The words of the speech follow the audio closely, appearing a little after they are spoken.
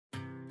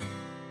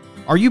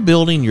Are you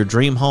building your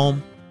dream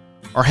home?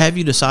 Or have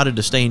you decided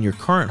to stay in your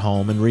current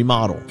home and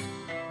remodel?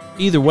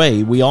 Either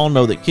way, we all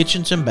know that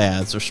kitchens and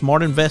baths are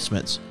smart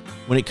investments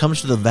when it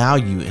comes to the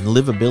value and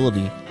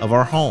livability of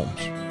our homes.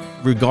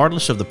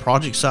 Regardless of the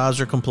project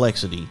size or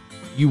complexity,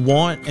 you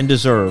want and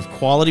deserve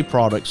quality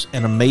products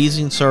and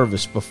amazing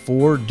service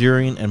before,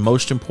 during, and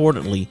most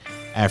importantly,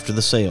 after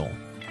the sale.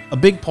 A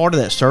big part of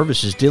that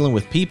service is dealing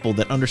with people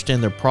that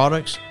understand their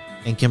products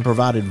and can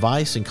provide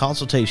advice and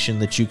consultation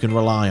that you can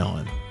rely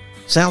on.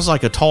 Sounds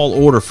like a tall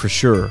order for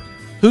sure.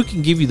 Who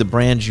can give you the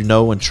brands you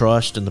know and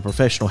trust and the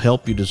professional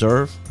help you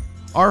deserve?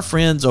 Our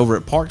friends over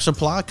at Park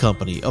Supply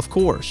Company, of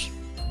course.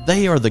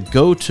 They are the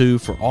go-to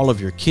for all of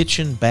your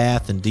kitchen,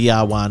 bath, and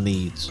DIY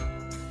needs.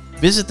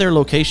 Visit their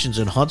locations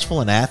in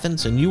Huntsville and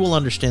Athens, and you will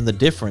understand the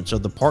difference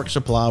of the Park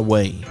Supply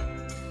way.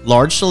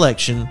 Large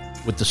selection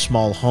with the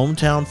small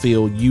hometown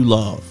feel you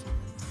love.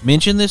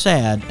 Mention this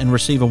ad and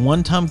receive a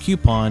one-time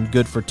coupon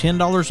good for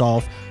 $10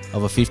 off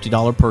of a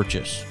 $50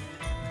 purchase.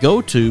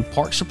 Go to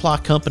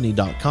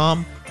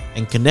parksupplycompany.com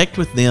and connect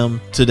with them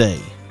today.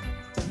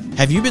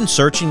 Have you been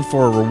searching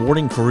for a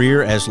rewarding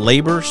career as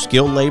labor,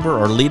 skilled labor,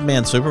 or lead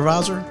man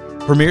supervisor?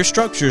 Premier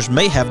Structures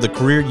may have the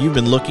career you've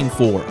been looking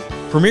for.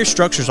 Premier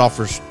Structures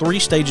offers 3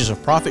 stages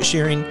of profit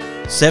sharing,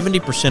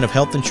 70% of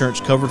health insurance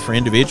covered for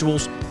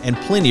individuals, and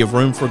plenty of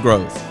room for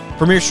growth.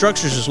 Premier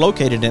Structures is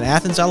located in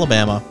Athens,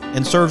 Alabama,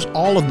 and serves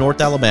all of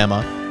North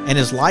Alabama and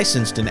is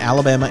licensed in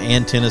Alabama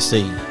and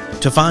Tennessee.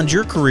 To find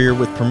your career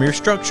with Premier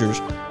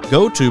Structures,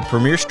 go to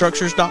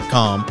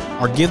premierstructures.com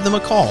or give them a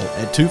call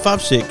at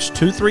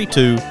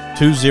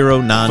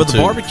 256-232-2092. For the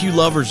barbecue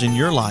lovers in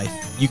your life,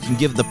 you can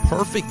give the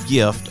perfect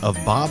gift of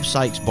Bob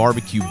Sykes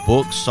Barbecue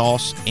books,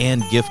 sauce,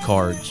 and gift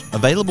cards.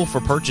 Available for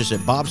purchase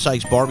at Bob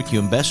Sykes Barbecue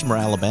in Bessemer,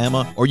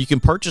 Alabama, or you can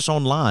purchase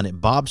online at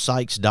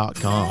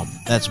bobsykes.com.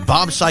 That's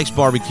Bob Sykes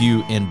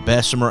Barbecue in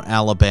Bessemer,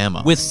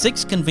 Alabama. With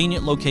 6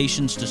 convenient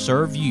locations to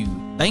serve you,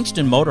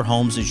 Bankston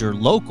Motorhomes is your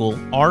local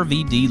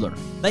RV dealer.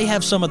 They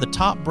have some of the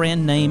top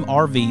brand name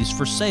RVs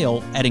for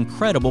sale at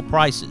incredible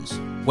prices.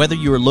 Whether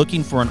you are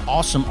looking for an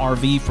awesome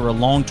RV for a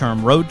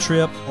long-term road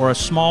trip or a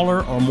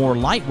smaller or more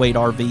lightweight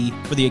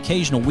RV for the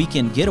occasional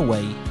weekend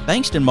getaway,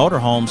 Bankston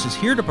Motorhomes is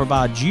here to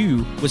provide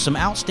you with some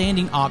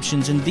outstanding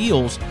options and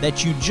deals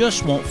that you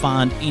just won't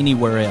find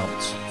anywhere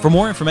else. For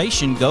more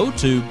information, go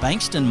to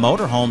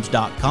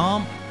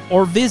bankstonmotorhomes.com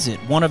or visit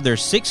one of their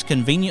 6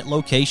 convenient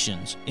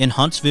locations in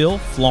Huntsville,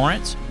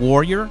 Florence,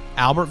 Warrior,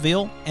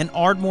 Albertville, and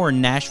Ardmore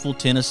in Nashville,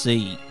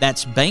 Tennessee.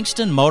 That's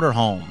Bankston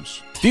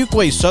Motorhomes.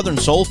 Fuquay's Southern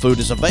Soul Food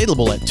is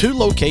available at 2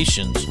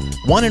 locations,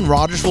 one in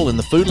Rogersville in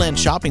the Foodland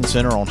Shopping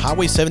Center on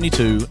Highway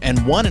 72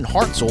 and one in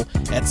Hartselle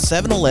at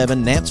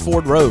 711 Nance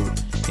Ford Road.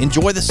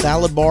 Enjoy the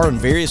salad bar and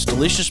various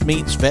delicious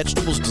meats,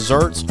 vegetables,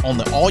 desserts on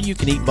the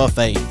all-you-can-eat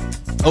buffet.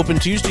 Open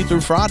Tuesday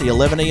through Friday,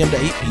 11 a.m.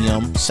 to 8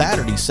 p.m.,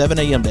 Saturday, 7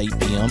 a.m. to 8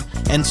 p.m.,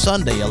 and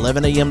Sunday,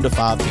 11 a.m. to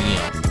 5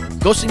 p.m.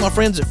 Go see my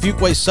friends at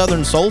Fuquay's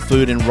Southern Soul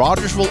Food in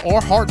Rogersville or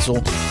Hartselle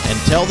and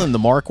tell them the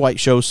Mark White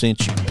Show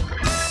sent you.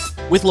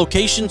 With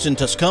locations in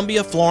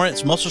Tuscumbia,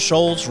 Florence, Muscle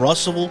Shoals,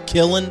 Russellville,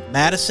 Killen,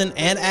 Madison,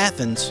 and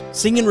Athens,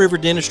 Singing River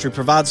Dentistry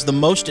provides the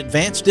most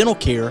advanced dental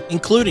care,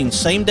 including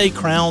same-day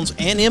crowns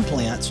and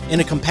implants, in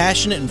a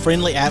compassionate and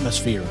friendly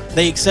atmosphere.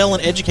 They excel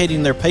in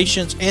educating their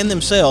patients and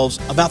themselves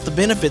about the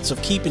benefits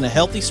of keeping a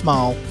healthy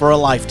smile for a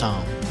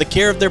lifetime. The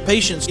care of their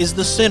patients is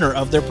the center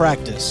of their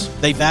practice.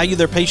 They value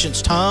their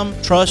patients' time,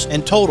 trust,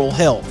 and total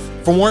health.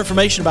 For more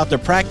information about their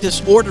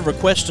practice or to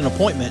request an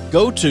appointment,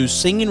 go to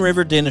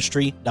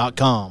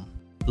singingriverdentistry.com.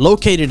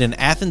 Located in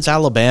Athens,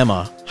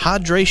 Alabama,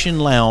 Hydration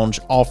Lounge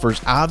offers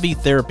IV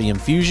therapy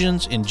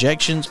infusions,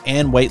 injections,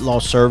 and weight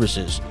loss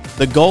services.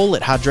 The goal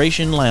at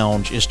Hydration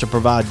Lounge is to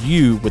provide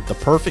you with the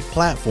perfect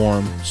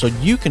platform so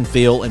you can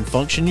feel and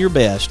function your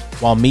best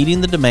while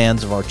meeting the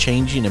demands of our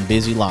changing and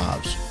busy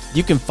lives.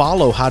 You can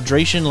follow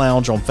Hydration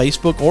Lounge on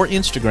Facebook or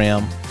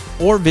Instagram,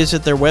 or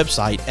visit their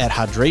website at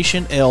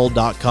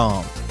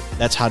hydrationl.com.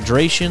 That's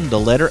hydration, the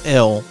letter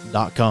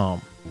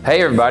L.com.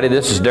 Hey everybody,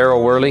 this is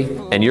Daryl Worley,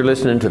 and you're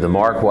listening to The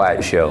Mark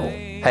White Show.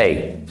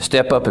 Hey,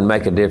 step up and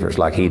make a difference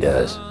like he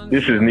does.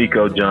 This is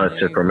Nico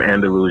Johnson from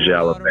Andalusia,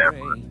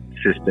 Alabama,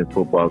 assistant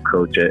football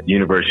coach at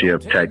University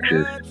of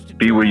Texas.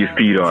 Be where your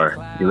feet are.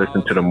 You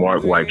listen to The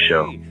Mark White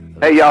Show.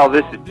 Hey y'all,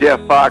 this is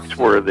Jeff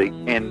Foxworthy,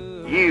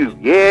 and you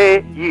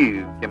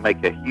can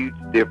make a huge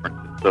difference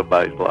in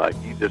somebody's life.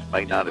 You just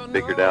may not have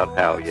figured out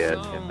how yet,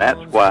 and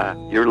that's why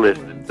you're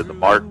listening to The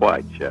Mark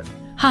White Show.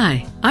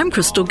 Hi, I'm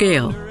Crystal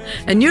Gale,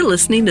 and you're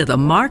listening to The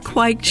Mark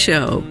White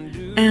Show.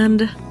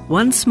 And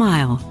one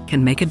smile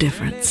can make a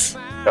difference.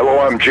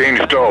 Hello, I'm Gene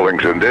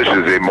Stallings, and this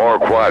is The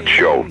Mark White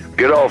Show.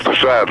 Get off the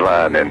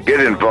sideline and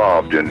get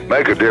involved and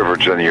make a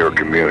difference in your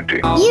community.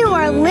 You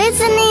are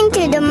listening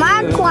to The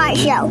Mark White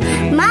Show.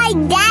 My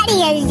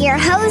daddy is your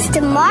host,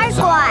 Mark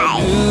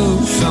White.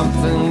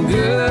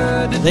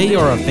 They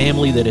are a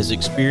family that has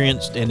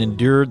experienced and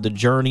endured the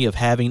journey of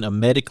having a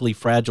medically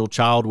fragile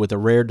child with a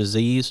rare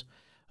disease,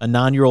 a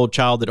 9-year-old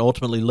child that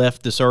ultimately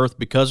left this earth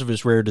because of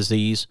his rare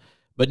disease,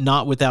 but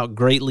not without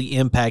greatly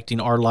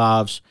impacting our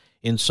lives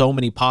in so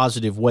many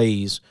positive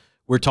ways.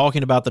 We're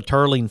talking about the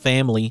Terling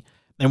family,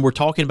 and we're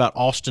talking about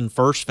Austin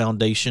First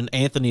Foundation.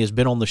 Anthony has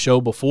been on the show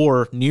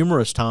before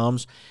numerous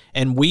times,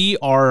 and we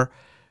are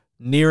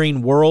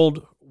nearing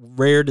World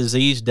Rare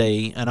Disease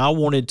Day, and I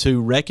wanted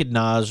to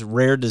recognize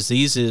rare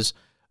diseases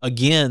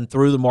again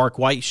through the Mark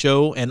White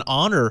Show and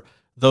honor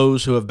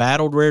those who have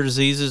battled rare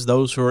diseases,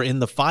 those who are in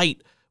the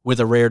fight with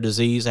a rare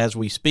disease as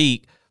we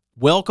speak.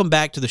 Welcome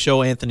back to the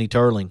show, Anthony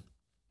Terling.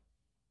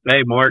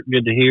 Hey, Mark,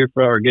 good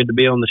to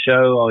be on the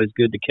show. Always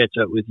good to catch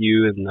up with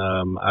you and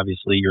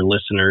obviously your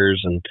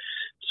listeners and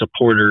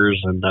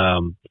supporters, and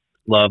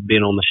love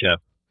being on the show.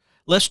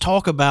 Let's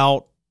talk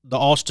about the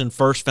Austin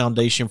First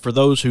Foundation. For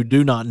those who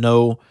do not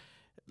know,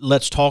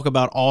 let's talk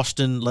about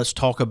Austin. Let's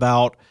talk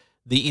about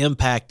the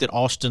impact that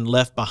Austin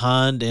left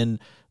behind and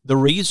the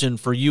reason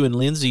for you and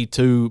Lindsay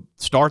to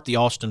start the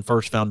Austin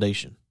First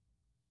Foundation.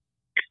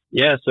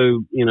 Yeah,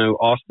 so,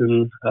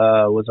 Austin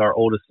was our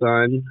oldest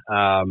son,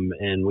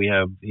 and we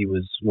have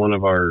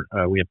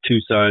two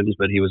sons,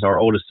 but he was our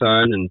oldest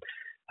son, and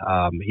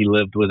he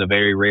lived with a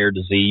very rare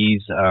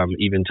disease.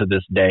 Even to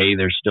this day,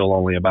 there's still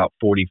only about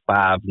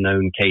 45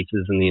 known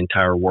cases in the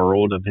entire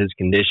world of his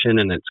condition,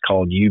 and it's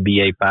called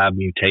UBA5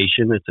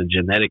 mutation. It's a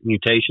genetic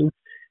mutation.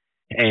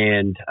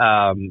 And,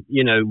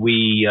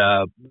 we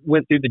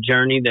went through the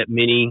journey that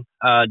many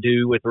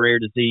do with rare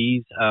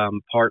disease.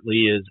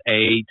 Partly is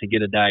to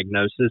get a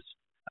diagnosis,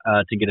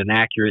 to get an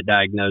accurate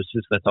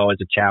diagnosis. That's always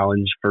a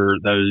challenge for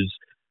those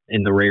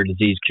in the rare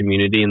disease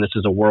community. And this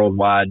is a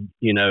worldwide,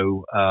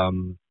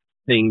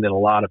 thing that a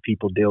lot of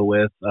people deal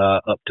with.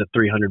 Up to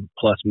 300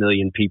 plus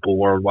million people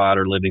worldwide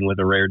are living with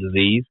a rare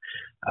disease.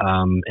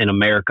 In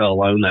America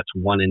alone, that's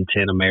 1 in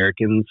 10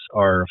 Americans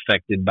are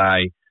affected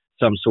by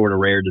some sort of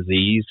rare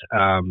disease,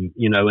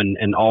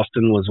 and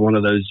Austin was one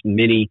of those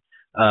many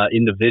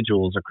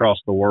individuals across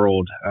the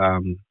world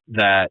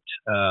that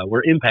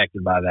were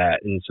impacted by that.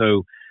 And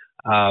so,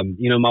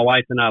 my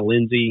wife and I,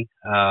 Lindsay,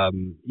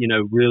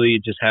 really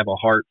just have a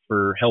heart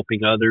for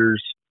helping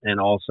others, and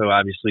also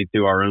obviously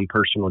through our own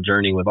personal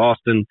journey with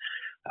Austin,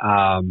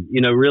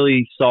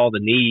 really saw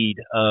the need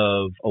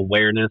of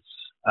awareness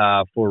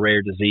for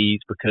rare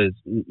disease, because,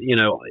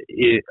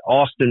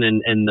 Austin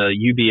and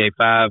the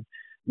UBA5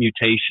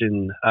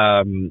 mutation,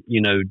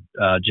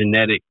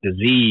 genetic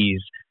disease,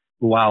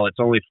 while it's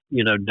only,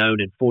 known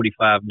in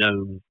 45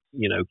 known,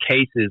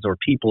 cases or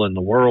people in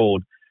the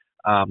world,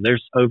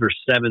 there's over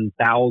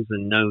 7,000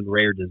 known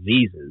rare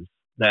diseases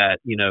that,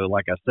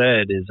 like I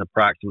said, is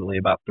approximately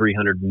about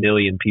 300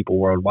 million people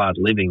worldwide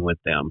living with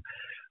them.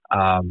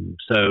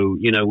 So,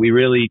 we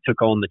really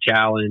took on the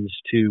challenge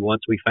to,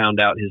 once we found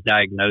out his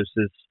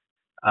diagnosis,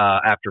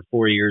 after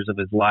 4 years of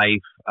his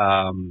life,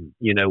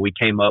 we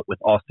came up with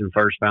Austin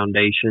First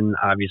Foundation,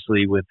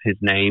 obviously with his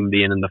name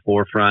being in the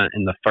forefront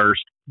and the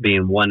first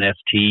being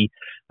 1ST.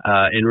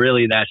 And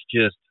really that's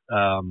just,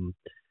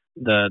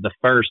 the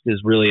first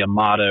is really a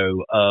motto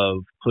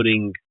of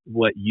putting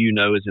what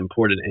is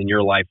important in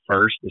your life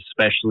first,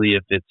 especially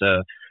if it's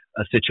a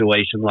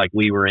situation like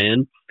we were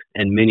in.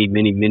 And many,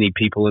 many, many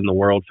people in the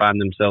world find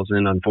themselves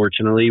in,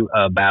 unfortunately,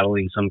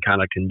 battling some kind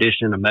of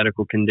condition, a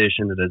medical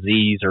condition, a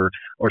disease, or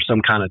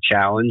some kind of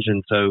challenge.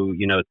 And so,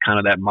 it's kind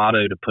of that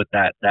motto to put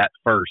that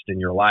first in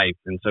your life.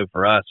 And so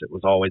for us, it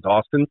was always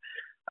Austin.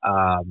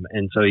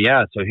 And so,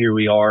 so here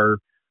we are,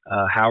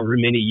 however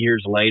many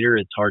years later.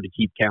 It's hard to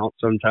keep count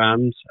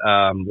sometimes.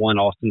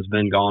 Austin's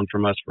been gone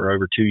from us for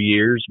over 2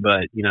 years,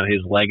 but,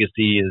 his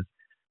legacy is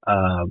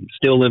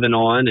still living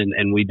on,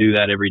 and we do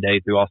that every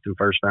day through Austin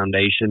First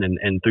Foundation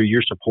and through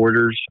your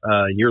supporters,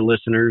 your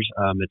listeners.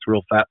 It's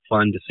real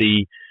fun to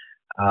see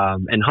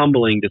and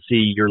humbling to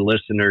see your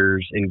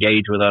listeners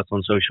engage with us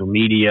on social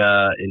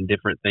media and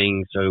different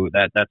things. So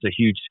that's a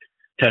huge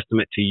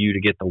testament to you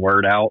to get the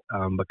word out,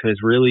 because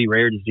really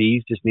rare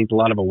disease just needs a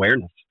lot of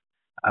awareness.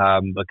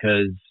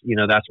 Because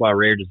that's why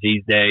Rare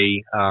Disease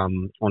Day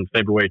on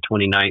February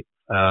 29th,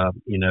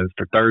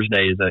 for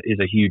Thursday is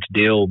a huge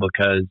deal,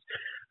 because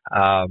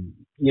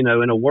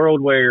in a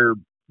world where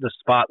the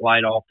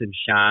spotlight often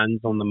shines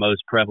on the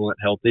most prevalent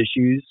health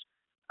issues,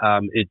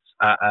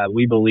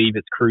 we believe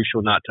it's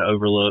crucial not to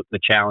overlook the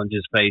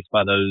challenges faced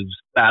by those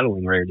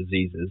battling rare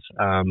diseases.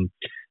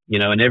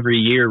 And every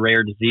year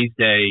Rare Disease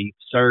Day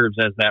serves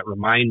as that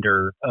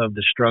reminder of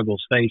the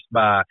struggles faced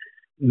by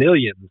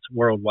millions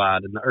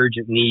worldwide and the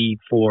urgent need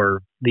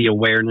for the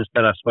awareness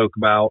that I spoke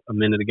about a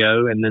minute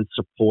ago, and then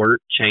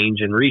support,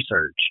 change, and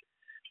research.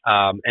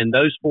 And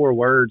those 4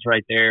 words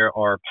right there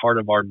are part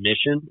of our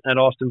mission at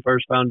Austin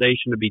First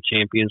Foundation, to be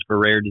champions for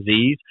rare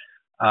disease,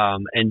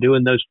 and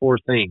doing those 4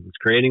 things: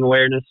 creating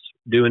awareness,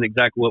 doing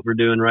exactly what we're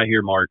doing right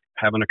here, Mark,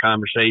 having a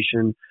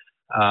conversation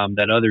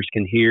that others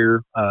can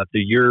hear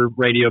through your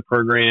radio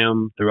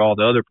program, through all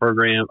the other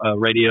programs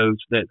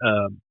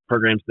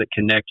that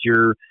connect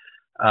your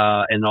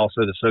and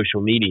also the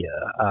social media.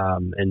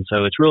 And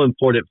so it's real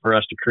important for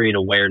us to create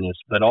awareness,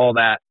 but all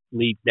that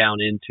leads down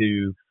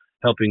into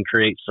helping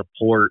create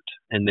support,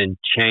 and then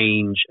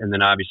change, and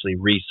then obviously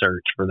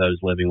research for those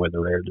living with a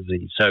rare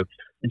disease. So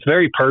it's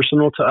very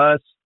personal to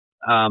us.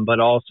 But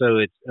also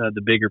it's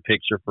the bigger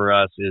picture for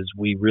us is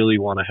we really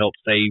want to help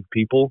save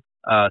people,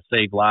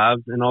 save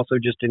lives, and also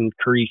just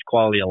increase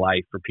quality of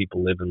life for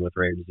people living with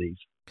rare disease.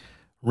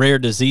 Rare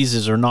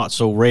diseases are not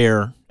so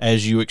rare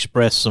as you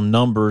express some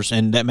numbers,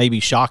 and that may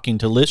be shocking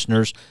to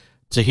listeners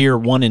to hear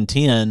 1 in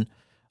 10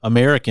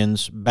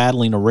 Americans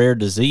battling a rare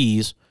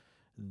disease.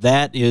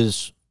 That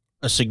is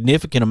a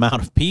significant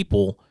amount of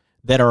people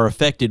that are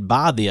affected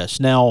by this.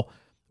 Now,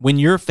 when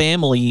your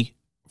family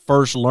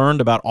first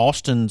learned about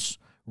Austin's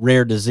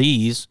rare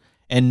disease,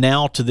 and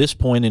now to this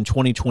point in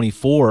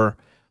 2024,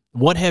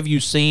 what have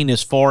you seen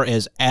as far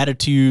as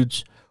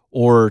attitudes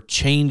or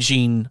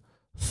changing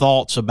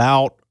thoughts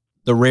about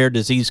the rare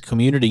disease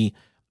community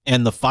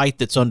and the fight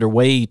that's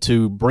underway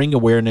to bring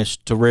awareness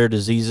to rare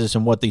diseases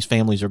and what these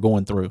families are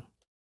going through?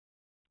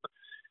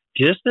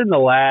 Just in the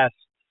last,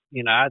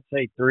 I'd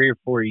say 3 or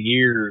 4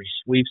 years,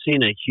 we've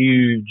seen a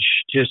huge,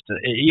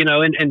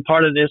 and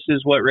part of this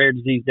is what Rare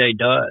Disease Day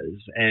does.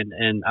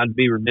 And I'd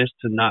be remiss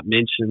to not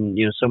mention,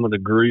 some of the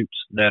groups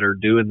that are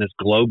doing this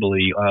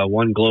globally.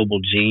 One, Global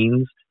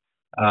Genes.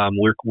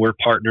 We're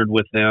partnered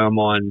with them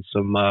on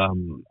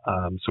some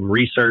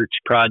research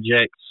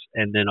projects,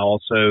 and then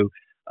also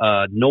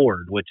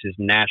NORD, which is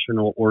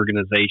National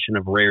Organization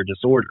of Rare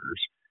Disorders.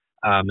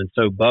 And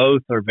so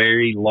both are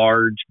very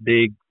large,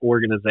 big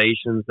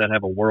organizations that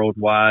have a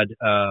worldwide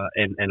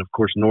and of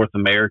course North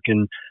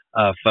American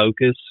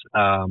focus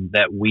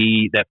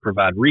that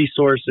provide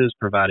resources,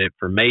 provide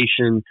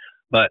information,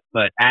 but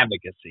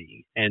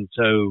advocacy. And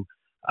so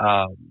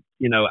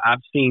I've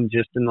seen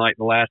just in like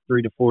the last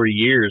 3 to 4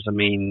 years,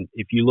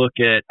 if you look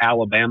at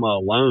Alabama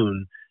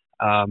alone,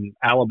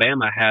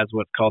 Alabama has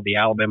what's called the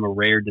Alabama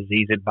Rare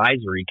Disease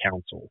Advisory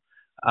Council.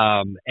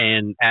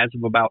 And as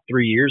of about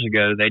 3 years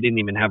ago, they didn't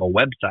even have a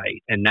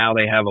website. And now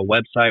they have a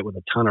website with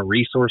a ton of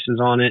resources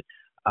on it.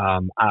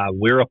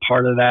 We're a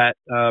part of that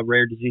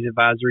Rare Disease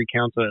Advisory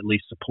Council, at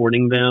least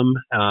supporting them.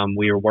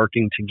 We are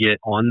working to get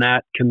on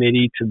that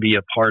committee to be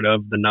a part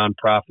of the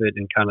nonprofit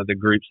and kind of the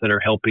groups that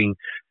are helping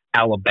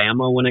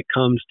Alabama when it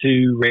comes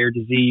to rare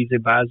disease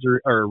advisory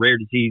or rare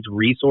disease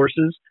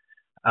resources.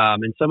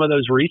 And some of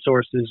those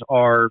resources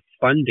are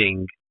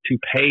funding to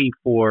pay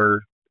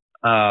for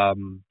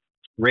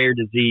rare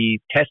disease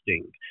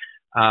testing.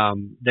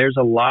 There's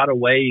a lot of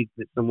ways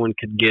that someone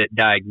could get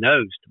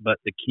diagnosed, but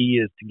the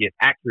key is to get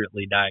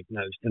accurately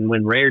diagnosed. And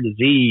when rare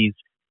disease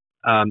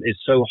is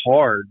so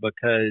hard,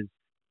 because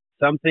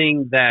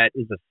something that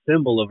is a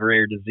symbol of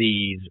rare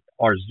disease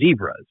are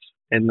zebras.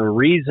 And the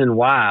reason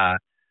why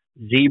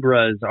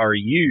zebras are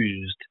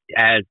used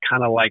as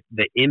kind of like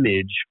the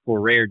image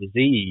for rare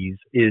disease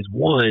is,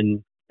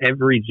 one,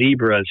 every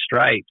zebra's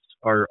stripes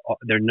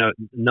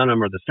none of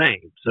them are the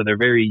same. So they're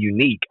very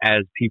unique,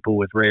 as people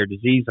with rare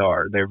disease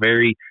are. They're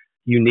very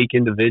unique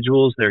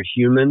individuals. They're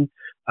human.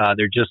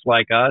 They're just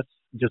like us,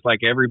 just like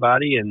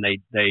everybody, and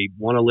they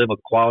want to live a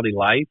quality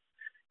life.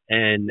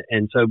 And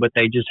so, but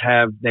they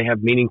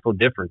have meaningful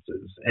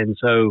differences. And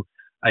so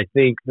I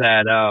think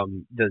that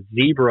the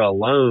zebra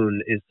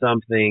alone is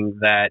something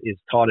that is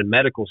taught in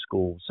medical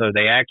school. So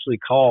they actually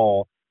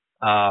call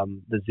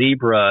the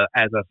zebra,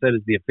 as I said,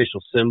 is the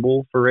official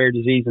symbol for rare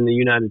disease in the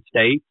United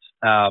States.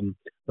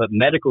 But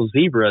medical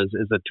zebras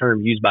is a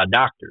term used by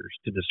doctors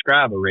to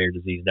describe a rare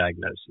disease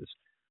diagnosis,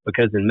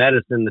 because in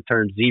medicine, the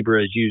term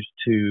zebra is used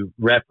to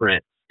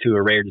reference to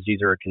a rare disease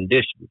or a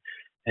condition.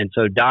 And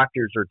so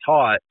doctors are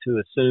taught to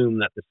assume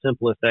that the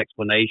simplest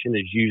explanation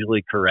is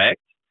usually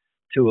correct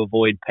to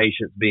avoid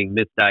patients being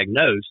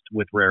misdiagnosed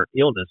with rare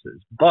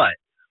illnesses. But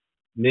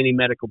many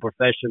medical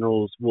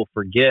professionals will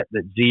forget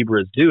that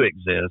zebras do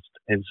exist,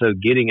 and so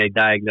getting a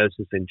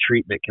diagnosis and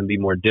treatment can be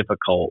more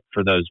difficult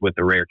for those with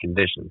a rare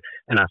condition.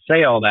 And I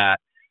say all that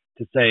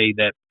to say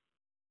that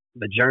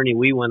the journey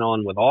we went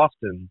on with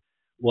Austin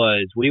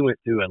was we went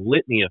through a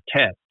litany of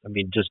tests.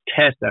 Just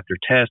test after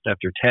test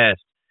after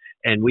test.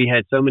 And we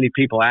had so many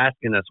people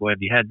asking us, well,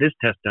 have you had this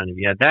test done? Have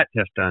you had that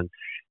test done?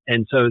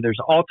 And so there's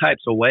all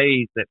types of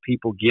ways that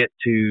people get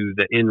to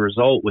the end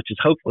result, which is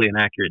hopefully an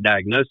accurate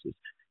diagnosis.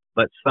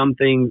 But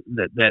something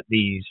that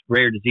these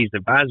rare disease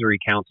advisory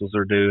councils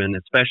are doing,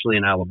 especially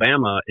in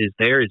Alabama, is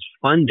there is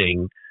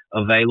funding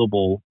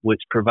available which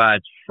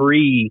provides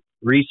free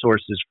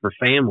resources for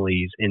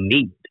families in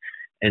need.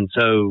 And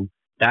so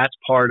that's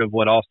part of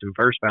what Austin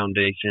First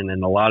Foundation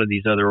and a lot of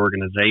these other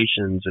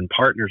organizations and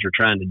partners are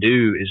trying to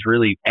do, is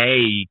really,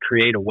 A,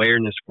 create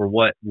awareness for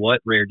what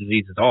rare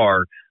diseases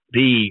are,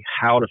 B,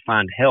 how to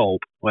find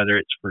help, whether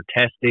it's for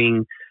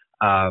testing,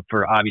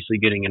 for obviously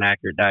getting an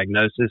accurate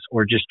diagnosis,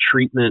 or just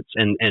treatments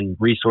and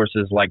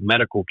resources like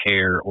medical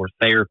care or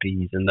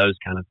therapies and those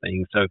kind of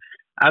things. So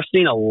I've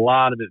seen a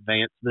lot of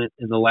advancement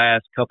in the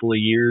last couple of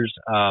years,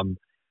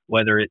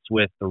 whether it's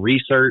with the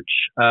research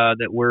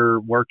that we're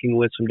working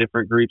with some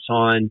different groups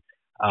on,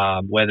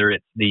 whether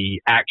it's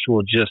the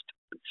actual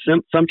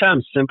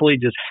sometimes simply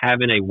just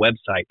having a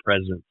website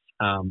presence.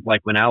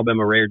 Like when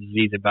Alabama Rare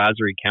Disease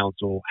Advisory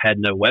Council had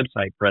no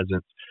website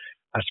presence,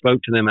 I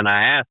spoke to them and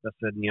I asked, I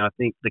said, I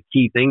think the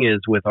key thing is,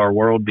 with our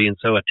world being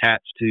so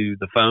attached to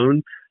the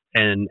phone,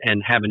 and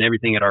having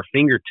everything at our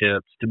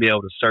fingertips to be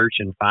able to search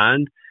and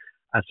find.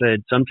 I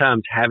said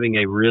sometimes having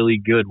a really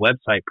good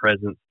website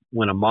presence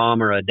when a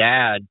mom or a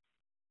dad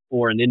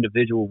or an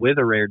individual with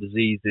a rare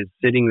disease is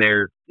sitting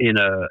there in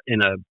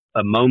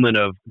a moment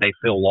of they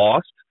feel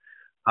lost,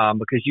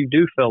 because you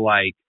do feel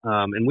like,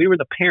 and we were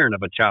the parent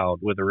of a child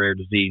with a rare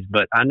disease,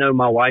 but I know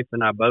my wife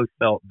and I both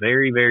felt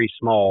very, very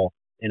small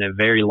in a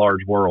very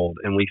large world,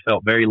 and we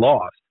felt very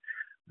lost.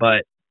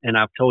 But, and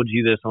I've told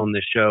you this on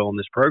this show, on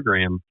this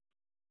program,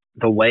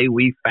 the way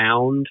we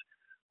found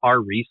our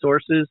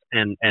resources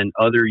and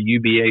other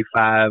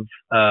UBA5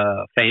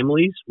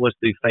 families was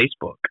through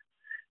Facebook.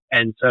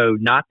 And so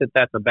not that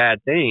that's a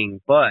bad thing,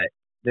 but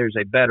there's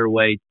a better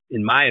way,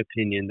 in my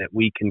opinion, that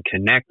we can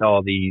connect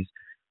all these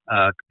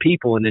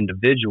people and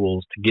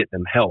individuals to get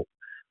them help.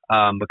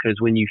 Because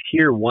when you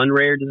hear one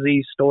rare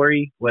disease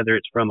story, whether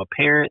it's from a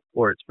parent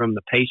or it's from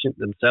the patient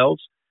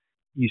themselves,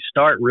 you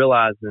start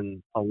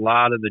realizing a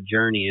lot of the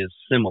journey is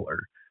similar.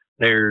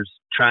 There's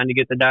trying to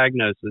get the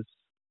diagnosis.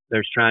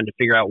 There's trying to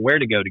figure out where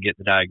to go to get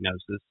the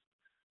diagnosis.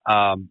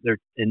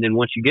 And then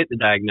once you get the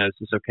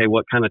diagnosis, okay,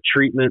 what kind of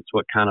treatments,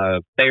 what kind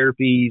of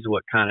therapies,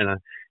 what kind of,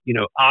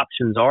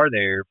 options are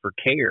there for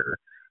care?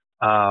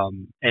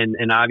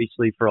 And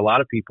obviously for a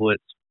lot of people,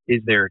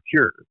 is there a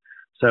cure?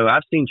 So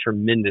I've seen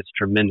tremendous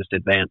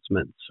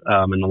advancements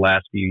in the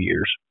last few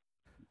years.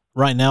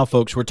 Right now,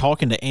 folks, we're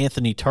talking to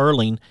Anthony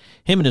Terling.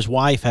 Him and his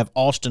wife have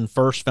Austin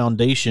First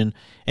Foundation,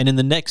 and in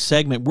the next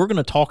segment, we're going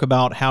to talk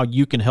about how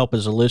you can help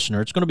as a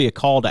listener. It's going to be a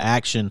call to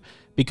action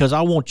because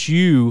I want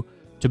you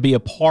to be a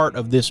part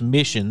of this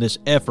mission, this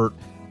effort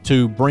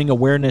to bring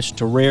awareness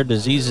to rare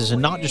diseases,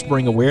 and not just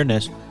bring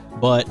awareness,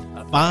 but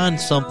find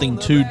something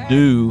to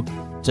do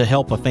to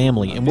help a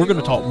family. And we're going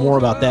to talk more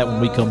about that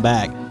when we come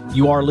back.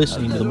 You are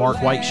listening to The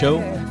Mark White Show,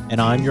 and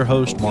I'm your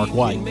host, Mark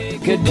White.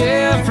 Make a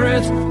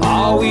difference.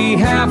 All we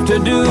have to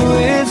do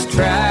is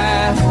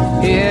try.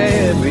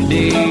 Yeah, every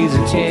day's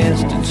a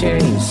chance to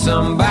change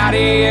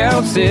somebody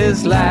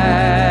else's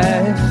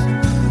life.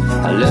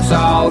 Let's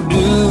all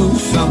do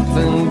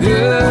something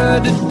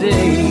good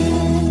today.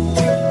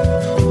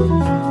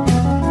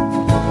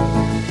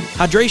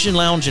 Hydration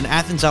Lounge in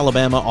Athens,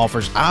 Alabama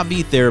offers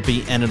IV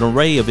therapy and an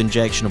array of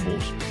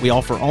injectionables. We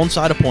offer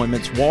on-site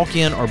appointments,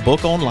 walk-in or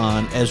book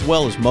online, as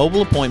well as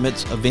mobile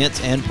appointments,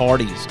 events, and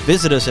parties.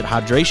 Visit us at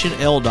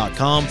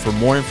hydrationl.com for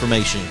more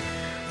information.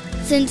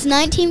 Since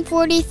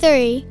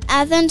 1943,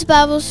 Athens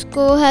Bible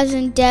School has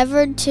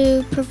endeavored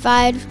to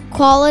provide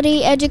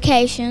quality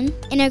education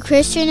in a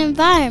Christian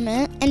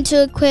environment and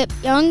to equip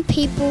young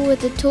people with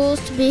the tools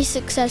to be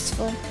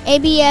successful.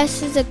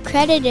 ABS is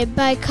accredited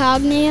by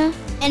Cognia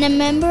and a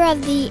member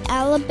of the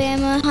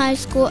Alabama High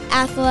School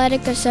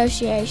Athletic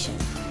Association.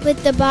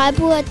 With the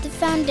Bible at the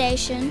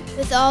foundation,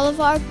 with all of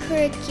our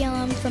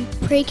curriculum from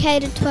pre-K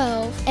to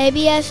 12,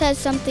 ABS has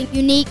something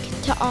unique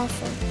to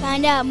offer.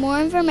 Find out more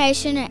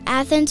information at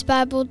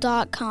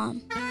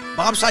athensbible.com.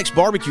 Bob Sykes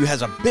Barbecue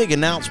has a big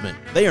announcement.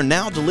 They are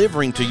now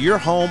delivering to your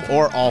home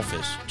or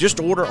office.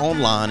 Just order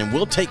online and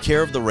we'll take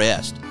care of the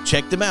rest.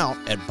 Check them out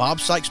at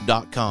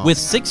bobsykes.com. With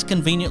 6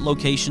 convenient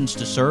locations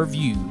to serve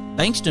you,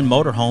 Bankston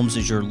Motorhomes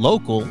is your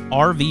local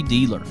RV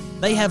dealer.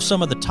 They have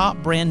some of the top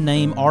brand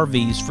name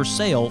RVs for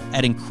sale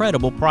at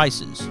incredible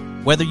prices.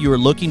 Whether you are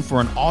looking for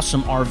an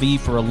awesome RV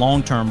for a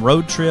long-term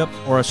road trip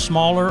or a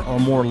smaller or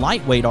more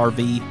lightweight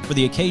RV for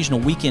the occasional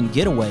weekend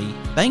getaway,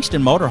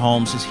 Bankston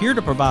Motorhomes is here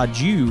to provide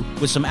you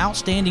with some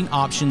outstanding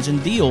options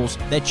and deals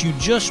that you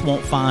just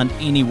won't find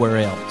anywhere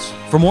else.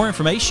 For more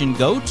information,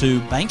 go to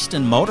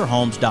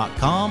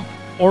bankstonmotorhomes.com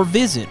or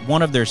visit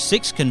one of their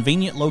 6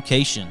 convenient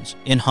locations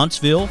in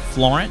Huntsville,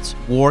 Florence,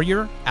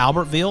 Warrior,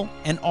 Albertville,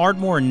 and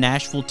Ardmore in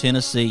Nashville,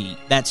 Tennessee.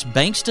 That's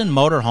Bankston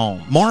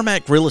Motorhome.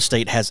 Marmac Real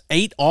Estate has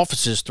 8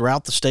 offices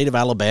throughout the state of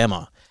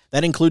Alabama.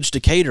 That includes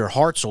Decatur,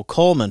 Hartselle,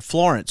 Coleman,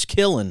 Florence,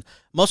 Killen,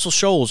 Muscle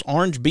Shoals,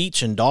 Orange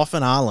Beach, and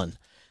Dauphin Island.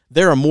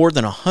 There are more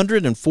than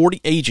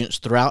 140 agents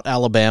throughout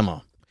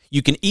Alabama.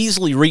 You can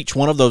easily reach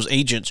one of those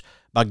agents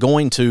by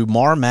going to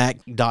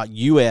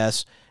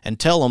marmac.us and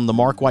tell them the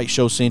Mark White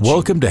Show sent you.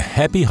 Welcome to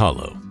Happy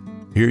Hollow.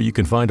 Here you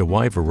can find a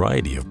wide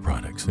variety of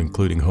products,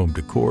 including home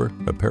decor,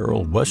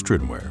 apparel,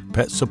 western wear,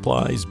 pet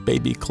supplies,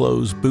 baby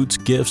clothes, boots,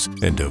 gifts,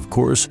 and of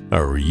course,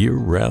 our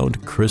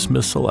year-round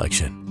Christmas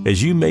selection.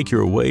 As you make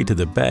your way to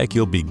the back,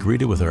 you'll be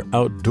greeted with our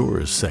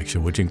outdoors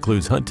section, which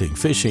includes hunting,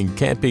 fishing,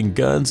 camping,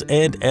 guns,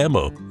 and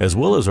ammo, as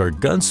well as our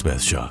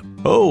gunsmith shop.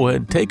 Oh,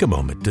 and take a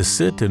moment to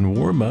sit and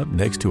warm up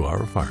next to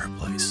our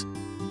fireplace.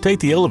 Take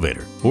the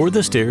elevator or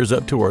the stairs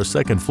up to our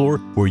second floor,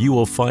 where you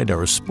will find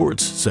our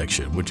sports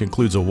section, which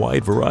includes a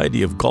wide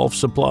variety of golf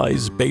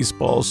supplies,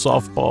 baseball,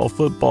 softball,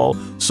 football,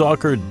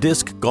 soccer,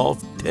 disc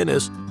golf,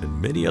 tennis,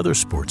 and many other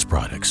sports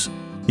products.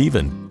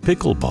 Even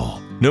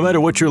pickleball. No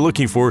matter what you're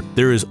looking for,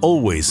 there is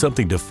always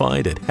something to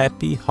find at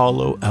Happy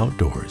Hollow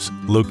Outdoors,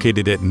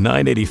 located at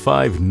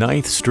 985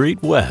 9th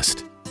Street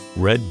West,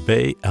 Red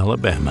Bay,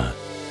 Alabama.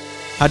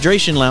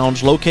 Hydration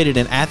Lounge, located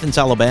in Athens,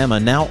 Alabama,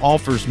 now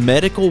offers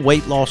medical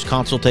weight loss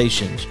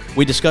consultations.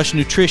 We discuss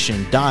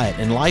nutrition, diet,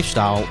 and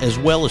lifestyle, as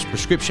well as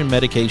prescription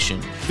medication.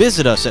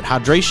 Visit us at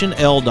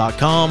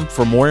hydrationl.com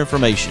for more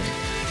information.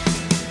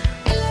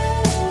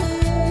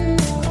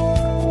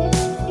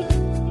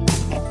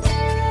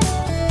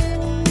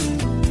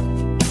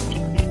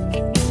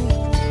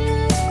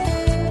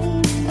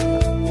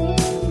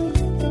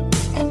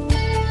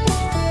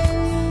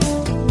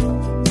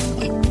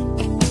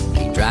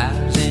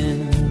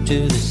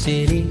 To the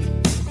city,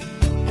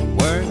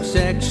 works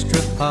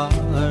extra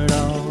hard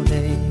all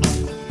day,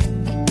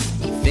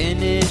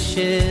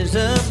 finishes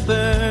up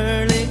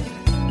early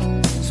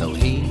so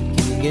he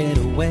can get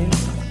away,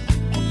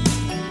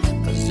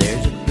 'cause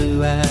there's a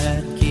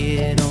blue-eyed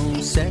kid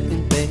on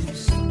second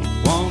base,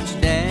 wants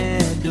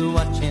dad to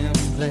watch him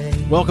play.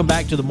 Welcome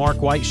back to the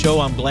Mark White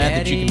Show. I'm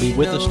glad that you can be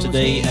with us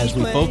today as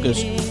we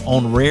focus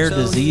on rare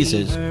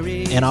diseases.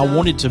 And I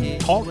wanted to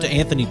talk to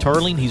Anthony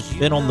Terling. He's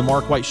been on the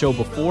Mark White Show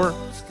before.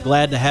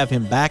 Glad to have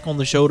him back on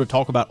the show to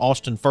talk about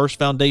Austin First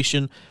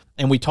Foundation.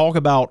 And we talk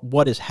about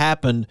what has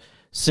happened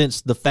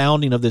since the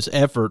founding of this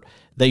effort.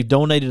 They've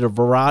donated a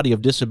variety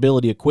of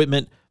disability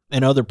equipment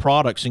and other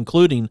products,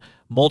 including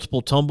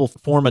multiple tumble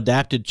form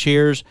adapted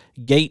chairs,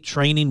 gait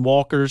training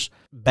walkers,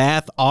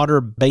 bath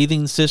otter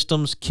bathing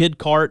systems, kid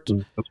cart,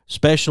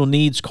 special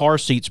needs car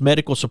seats,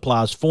 medical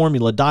supplies,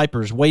 formula,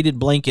 diapers, weighted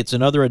blankets,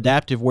 and other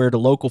adaptive wear to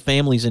local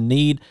families in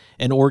need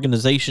and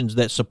organizations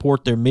that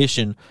support their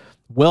mission.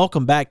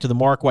 Welcome back to the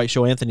Mark White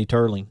Show, Anthony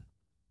Terling.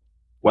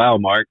 Wow,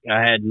 Mark,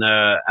 I had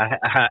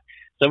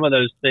some of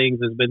those things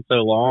has been so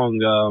long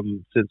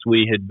since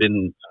we had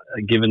been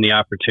given the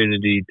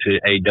opportunity to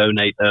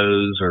donate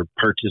those or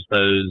purchase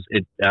those.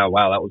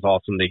 Wow, that was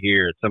awesome to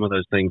hear. Some of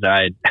those things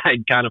I'd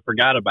kind of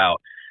forgot about.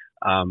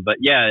 But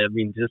yeah, I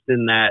mean, just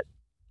in that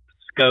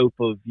scope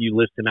of you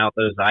listing out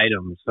those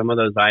items, some of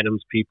those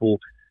items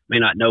people may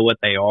not know what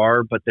they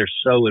are, but they're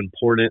so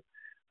important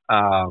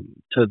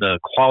to the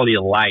quality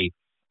of life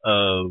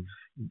of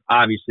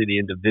obviously the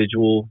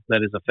individual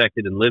that is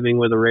affected and living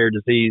with a rare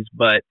disease,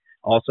 but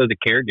also the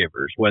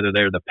caregivers, whether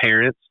they're the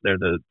parents, they're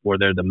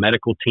the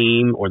medical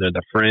team, or they're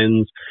the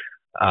friends.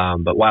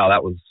 But wow,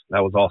 that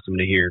was awesome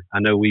to hear. I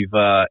know we've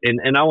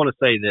and I want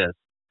to say this: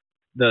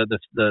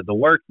 the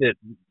work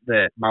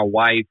that my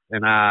wife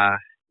and I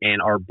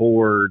and our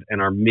board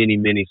and our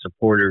many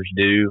supporters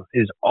do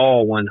is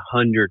all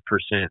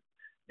 100%.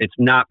 It's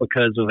not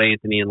because of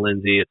Anthony and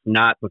Lindsay. It's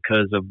not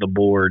because of the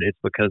board. It's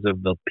because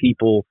of the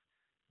people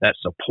that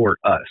support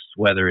us,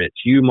 whether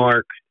it's you,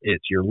 Mark,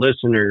 it's your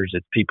listeners,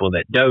 it's people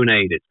that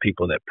donate, it's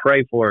people that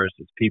pray for us,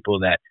 it's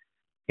people that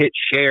hit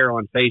share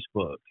on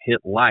Facebook, hit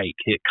like,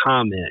 hit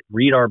comment,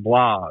 read our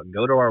blog,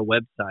 go to our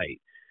website.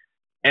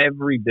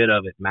 Every bit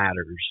of it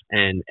matters.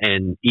 And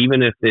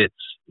even if it's,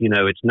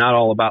 it's not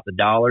all about the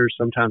dollars,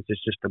 sometimes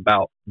it's just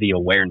about the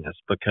awareness,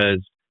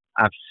 because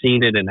I've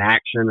seen it in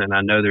action, and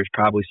I know there's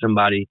probably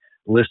somebody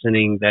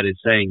listening that is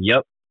saying,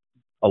 yep,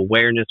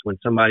 awareness. When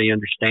somebody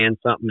understands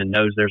something and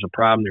knows there's a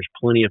problem, there's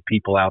plenty of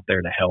people out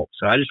there to help.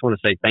 So I just want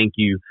to say thank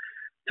you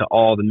to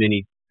all the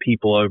many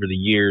people over the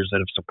years that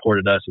have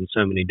supported us in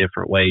so many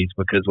different ways,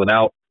 because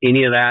without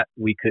any of that,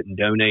 we couldn't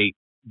donate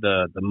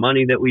the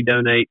money that we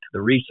donate to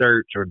the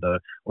research or to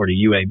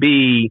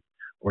UAB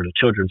or to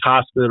Children's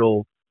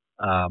Hospital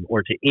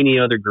or to any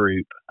other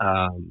group.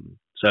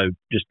 So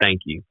just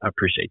thank you. I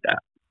appreciate that.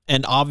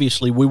 And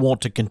obviously, we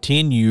want to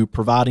continue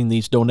providing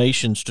these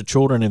donations to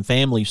children and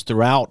families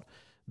throughout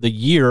the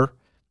year,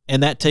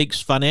 and that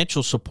takes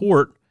financial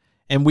support,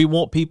 and we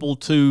want people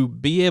to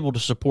be able to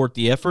support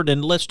the effort.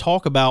 And let's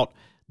talk about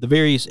the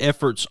various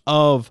efforts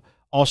of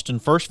Austin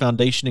First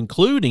Foundation,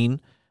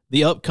 including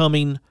the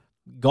upcoming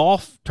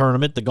golf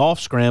tournament, the golf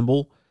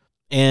scramble,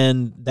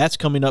 and that's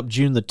coming up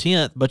June the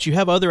 10th, but you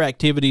have other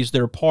activities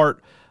that are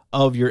part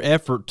of your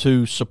effort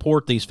to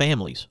support these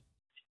families.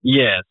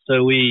 Yeah, so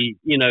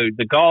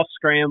the golf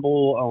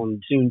scramble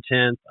on June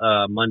 10th,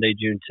 Monday,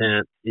 June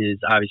 10th, is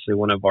obviously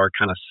one of our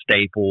kind of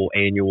staple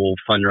annual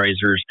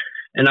fundraisers.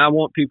 And I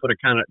want people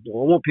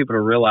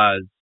to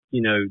realize,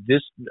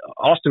 this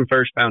Austin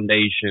First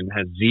Foundation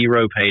has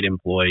 0 paid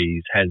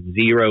employees, has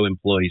 0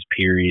 employees,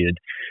 period.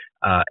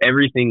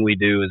 Everything we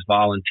do is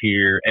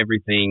volunteer.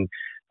 Everything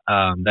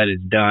that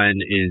is done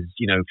is,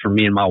 for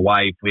me and my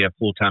wife, we have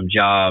full-time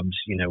jobs.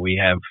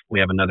 We have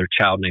another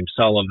child named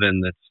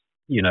Sullivan that's,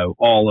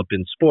 all up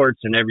in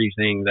sports and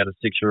everything that a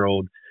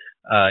 6-year-old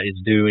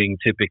is doing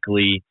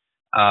typically.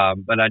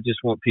 But I just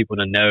want people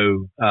to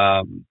know,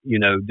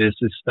 this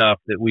is stuff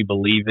that we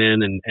believe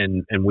in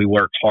and we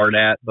work hard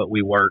at, but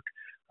we work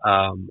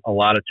a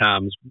lot of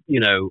times,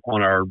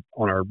 on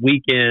our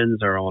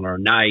weekends or on our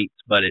nights,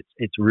 but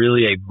it's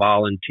really a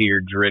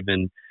volunteer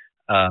driven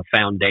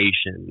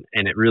foundation,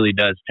 and it really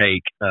does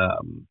take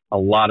a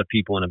lot of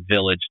people in a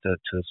village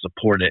to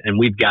support it, and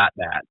we've got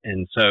that.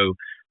 And so,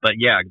 but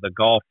yeah, the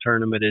golf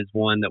tournament is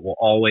one that we'll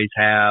always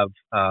have.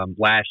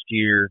 Last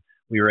year,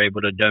 we were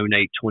able to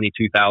donate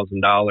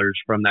 $22,000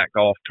 from that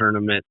golf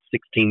tournament.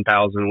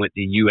 $16,000 went to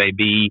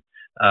UAB,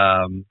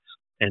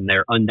 and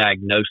their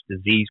undiagnosed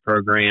disease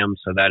program.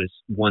 So that is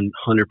 100%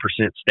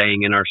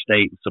 staying in our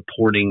state and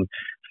supporting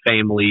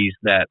families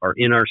that are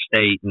in our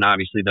state, and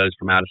obviously those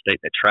from out of state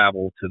that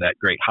travel to that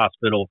great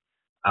hospital.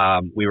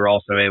 We were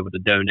also able to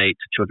donate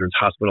to Children's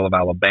Hospital of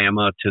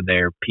Alabama to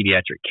their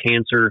pediatric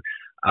cancer,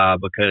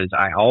 because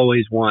I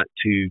always want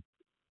to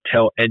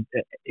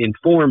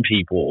inform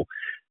people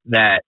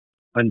that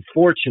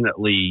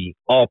unfortunately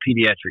all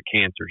pediatric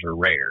cancers are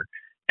rare,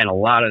 and a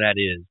lot of that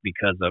is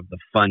because of the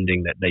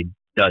funding that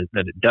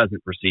it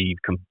doesn't receive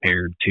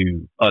compared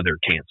to other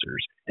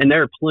cancers. And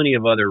there are plenty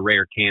of other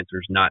rare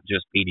cancers, not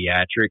just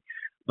pediatric.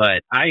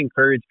 But I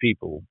encourage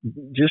people,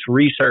 just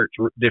research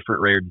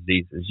different rare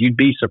diseases. You'd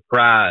be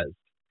surprised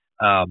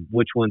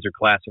which ones are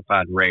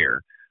classified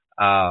rare.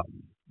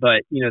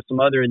 But, some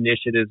other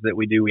initiatives that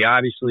we do, we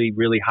obviously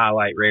really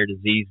highlight Rare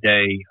Disease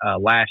Day.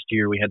 Last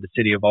year, we had the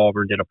city of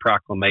Auburn did a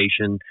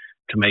proclamation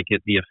to make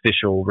it the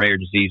official Rare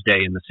Disease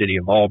Day in the city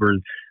of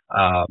Auburn.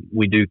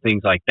 We do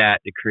things like that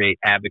to create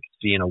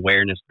advocacy and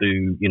awareness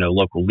through,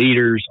 local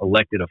leaders,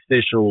 elected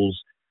officials.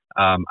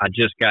 I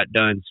just got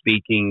done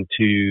speaking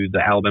to the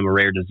Alabama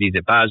Rare Disease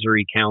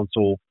Advisory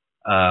Council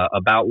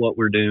about what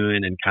we're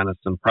doing and kind of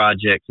some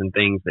projects and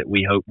things that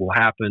we hope will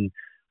happen.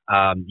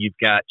 You've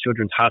got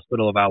Children's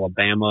Hospital of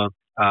Alabama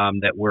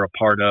that we're a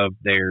part of,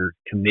 their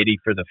Committee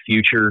for the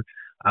Future.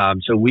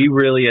 So we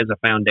really, as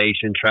a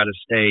foundation, try to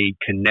stay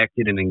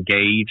connected and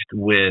engaged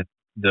with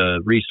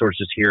the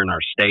resources here in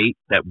our state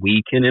that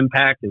we can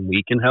impact and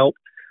we can help.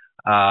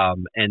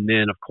 And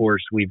then, of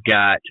course, we've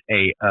got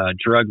a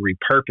drug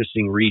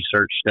repurposing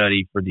research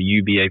study for the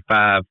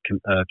UBA5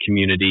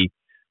 community,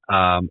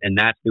 and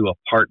that's through a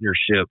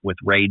partnership with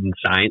Randall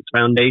Science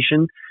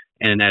Foundation.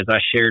 And as I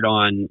shared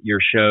on your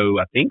show,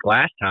 I think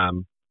last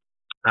time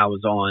I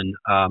was on,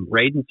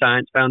 Randall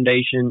Science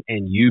Foundation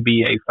and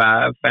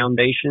UBA5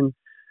 Foundation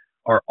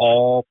are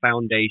all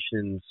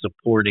foundations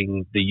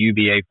supporting the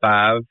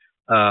UBA5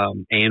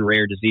 and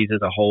rare disease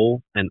as a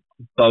whole. And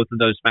both of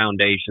those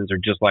foundations are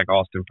just like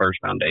Austin First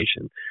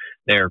Foundation.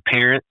 They're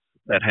parents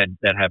that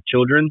have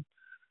children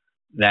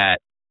that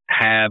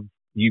have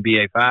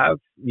UBA5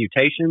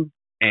 mutation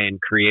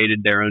and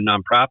created their own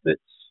nonprofits.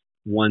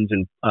 One's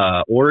in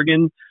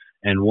Oregon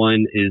and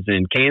one is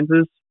in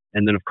Kansas.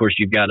 And then, of course,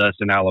 you've got us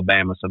in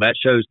Alabama. So that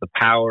shows the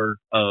power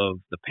of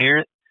the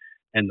parent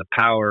and the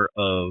power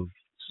of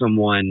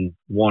someone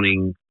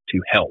wanting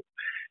to help.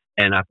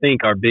 And I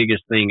think our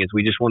biggest thing is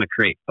we just want to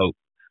create hope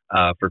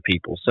for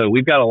people. So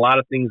we've got a lot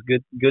of things,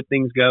 good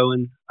things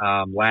going.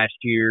 Last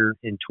year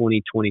in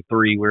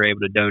 2023, we were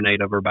able to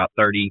donate over about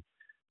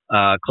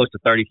close to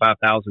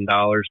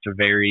 $35,000 to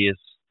various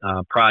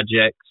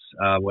projects,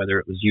 whether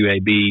it was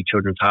UAB,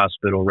 Children's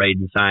Hospital,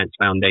 Randall Science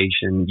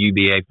Foundation,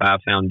 UBA5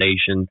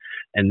 Foundation,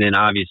 and then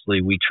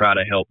obviously we try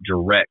to help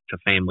direct to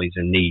families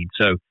in need.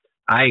 So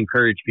I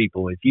encourage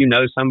people, if you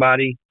know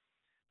somebody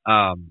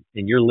and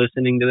you're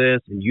listening to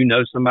this and you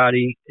know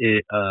somebody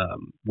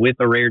with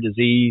a rare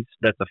disease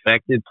that's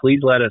affected, please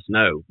let us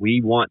know.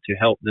 We want to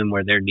help them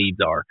where their needs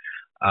are.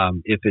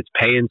 If it's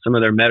paying some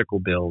of their medical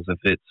bills, if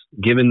it's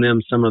giving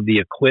them some of the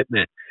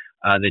equipment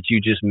that you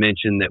just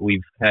mentioned that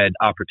we've had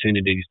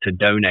opportunities to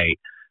donate.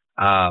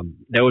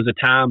 There was a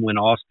time when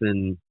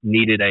Austin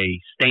needed a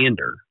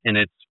stander, and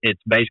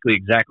it's basically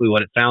exactly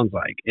what it sounds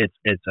like.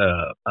 It's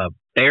a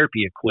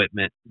therapy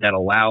equipment that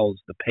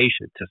allows the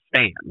patient to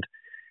stand.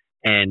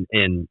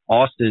 And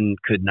Austin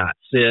could not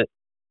sit,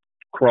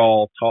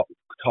 crawl,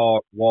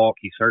 talk, walk.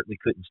 He certainly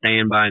couldn't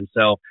stand by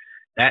himself.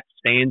 That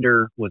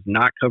stander was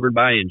not covered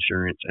by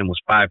insurance and was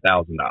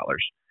 $5,000.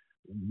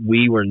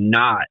 We were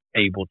not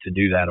able to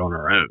do that on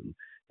our own.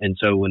 And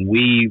so when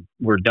we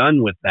were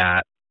done with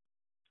that,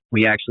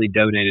 we actually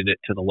donated it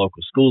to the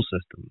local school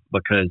system,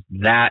 because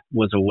that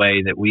was a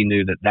way that we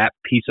knew that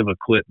piece of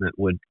equipment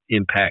would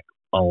impact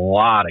a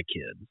lot of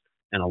kids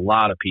and a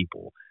lot of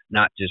people,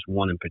 not just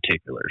one in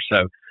particular.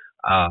 So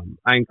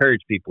I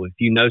encourage people, if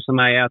you know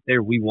somebody out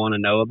there, we want to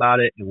know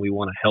about it and we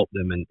want to help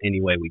them in any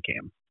way we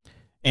can.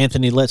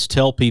 Anthony, let's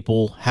tell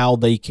people how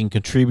they can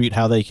contribute,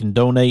 how they can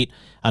donate.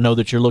 I know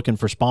that you're looking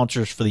for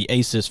sponsors for the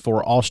ACES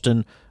for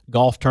Austin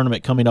golf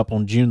tournament coming up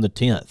on June the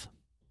 10th.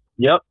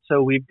 Yep.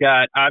 So we've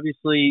got,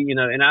 obviously,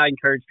 and I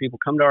encourage people,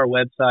 come to our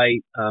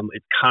website.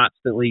 It's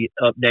constantly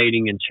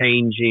updating and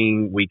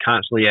changing. We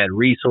constantly add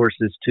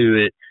resources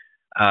to it.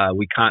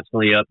 We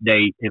constantly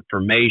update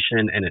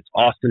information, and it's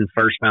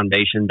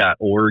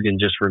austinfirstfoundation.org. And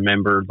just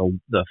remember,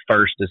 the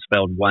first is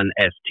spelled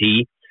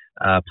 1ST.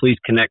 Please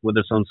connect with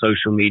us on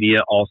social media.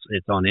 Also,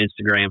 it's on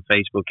Instagram,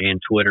 Facebook,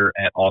 and Twitter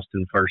at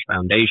Austin First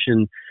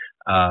Foundation.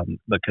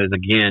 Because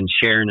again,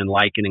 sharing and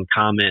liking and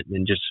commenting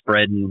and just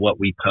spreading what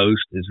we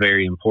post is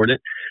very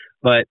important.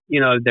 But,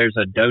 there's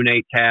a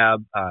donate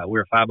tab.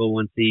 We're a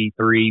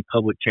 501c3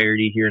 public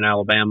charity here in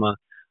Alabama.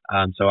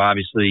 So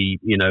obviously,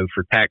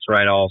 for tax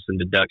write-offs and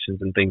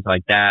deductions and things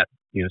like that,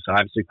 so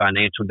obviously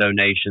financial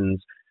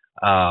donations.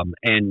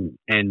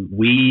 And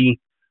we,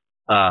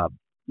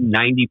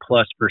 90+%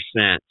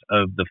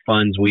 of the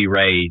funds we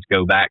raise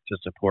go back to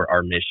support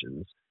our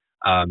missions.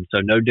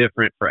 So no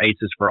different for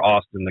ACES for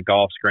Austin, the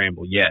golf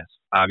scramble. Yes,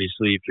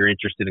 Obviously, if you're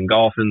interested in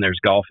golfing, there's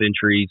golf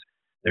entries,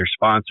 there's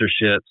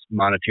sponsorships,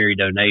 monetary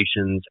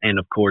donations, and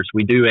of course,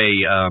 we do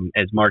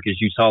as Mark,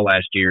 as you saw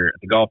last year at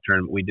the golf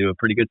tournament, we do a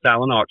pretty good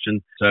silent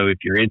auction. So if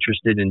you're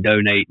interested in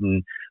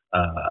donating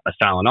a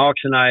silent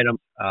auction item,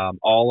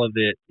 all of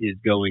it is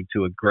going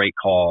to a great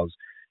cause.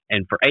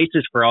 And for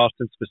ACEs for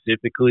Austin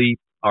specifically,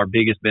 our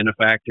biggest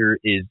benefactor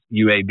is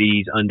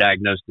UAB's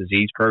Undiagnosed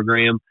Disease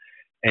Program.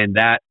 And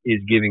that is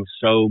giving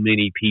so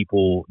many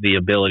people the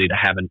ability to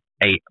have a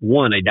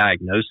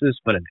diagnosis,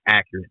 but an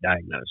accurate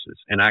diagnosis.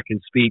 And I can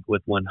speak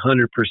with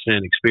 100%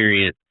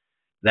 experience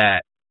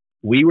that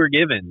we were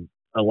given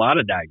a lot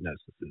of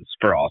diagnoses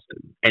for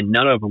Austin, and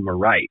none of them were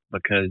right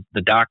because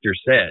the doctor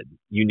said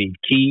you need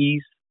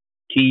keys.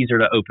 Keys are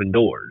to open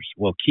doors.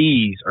 Well,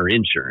 keys are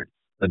insurance.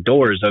 The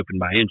door is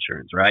opened by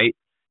insurance, right?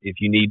 If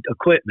you need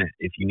equipment,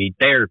 if you need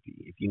therapy,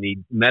 if you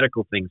need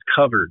medical things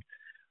covered,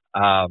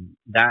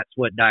 that's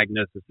what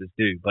diagnoses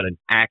do. But an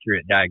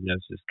accurate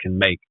diagnosis can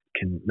make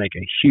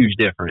a huge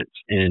difference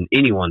in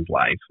anyone's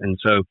life. And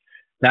so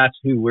that's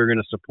who we're going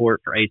to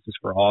support for ACEs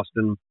for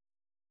Austin.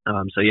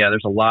 So yeah,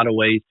 there's a lot of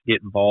ways to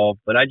get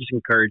involved, but I just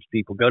encourage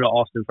people, go to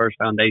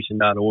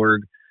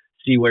austinfirstfoundation.org,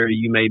 see where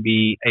you may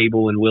be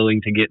able and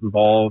willing to get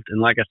involved.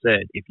 And like I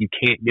said, if you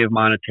can't give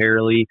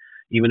monetarily,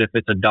 even if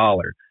it's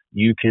 $1,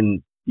 you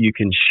can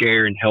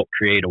share and help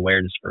create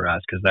awareness for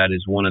us, because that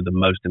is one of the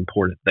most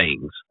important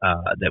things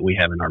that we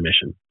have in our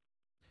mission.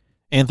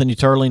 Anthony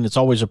Terling, it's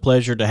always a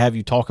pleasure to have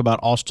you talk about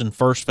Austin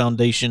First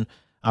Foundation.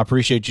 I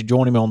appreciate you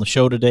joining me on the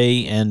show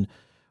today. And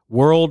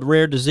World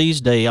Rare Disease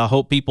Day, I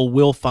hope people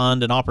will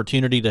find an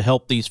opportunity to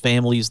help these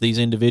families, these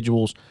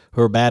individuals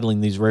who are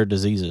battling these rare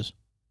diseases.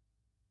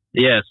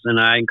 Yes, and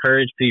I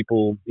encourage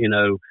people,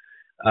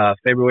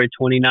 February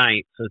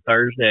 29th, so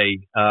Thursday,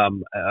 a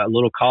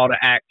little call to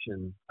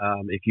action.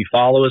 If you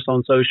follow us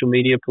on social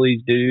media,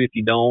 please do. If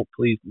you don't,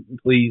 please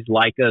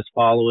like us,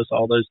 follow us,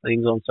 all those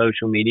things on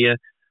social media.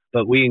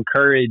 But we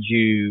encourage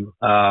you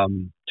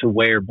to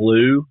wear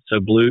blue. So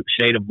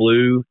shade of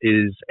blue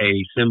is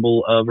a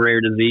symbol of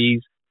rare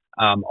disease.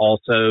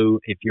 Also,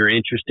 if you're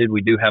interested,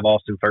 we do have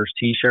Austin First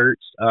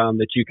t-shirts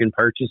that you can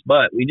purchase.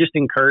 But we just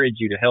encourage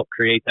you to help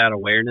create that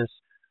awareness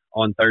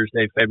on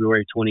Thursday,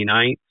 February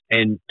 29th,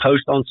 and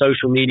post on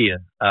social media,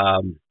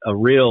 a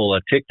reel,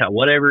 a TikTok,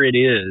 whatever it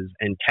is,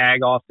 and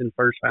tag Austin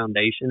First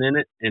Foundation in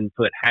it and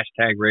put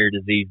hashtag Rare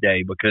Disease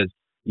Day, because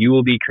you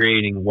will be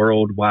creating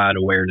worldwide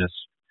awareness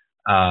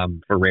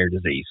for rare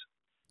disease.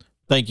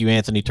 Thank you,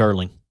 Anthony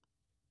Terling.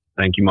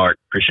 Thank you, Mark.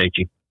 Appreciate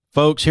you.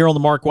 Folks, here on the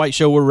Mark White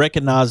Show, we're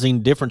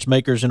recognizing difference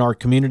makers in our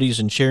communities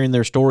and sharing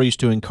their stories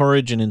to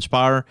encourage and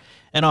inspire.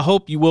 And I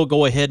hope you will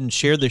go ahead and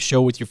share this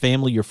show with your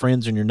family, your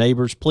friends, and your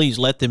neighbors. Please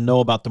let them know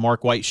about the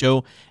Mark White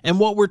Show and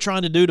what we're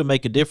trying to do to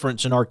make a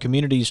difference in our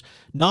communities,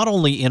 not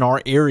only in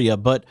our area,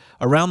 but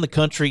around the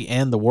country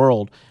and the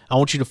world. I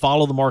want you to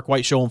follow the Mark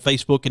White Show on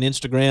Facebook and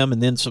Instagram,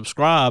 and then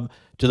subscribe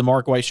to the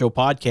Mark White Show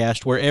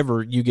podcast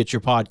wherever you get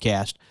your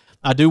podcast.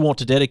 I do want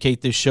to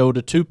dedicate this show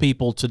to two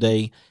people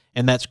today,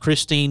 and that's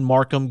Christine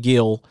Marcum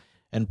Gill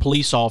and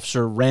police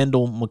officer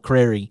Randall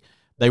Mccrary.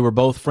 They were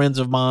both friends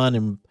of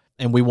mine,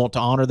 and we want to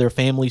honor their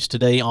families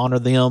today, honor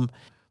them,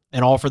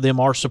 and offer them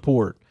our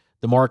support.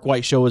 The Mark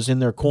White Show is in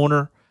their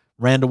corner.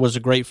 Randall was a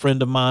great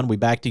friend of mine. We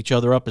backed each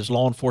other up as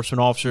law enforcement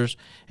officers,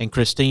 and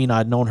Christine,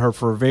 I'd known her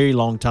for a very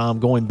long time,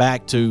 going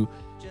back to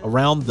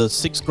around the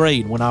 6th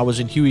grade when I was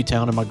in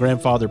Hueytown and my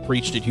grandfather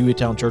preached at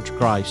Hueytown Church of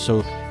Christ.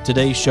 So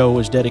today's show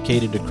is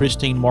dedicated to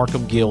Christine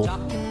Marcum Gill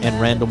and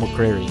Randall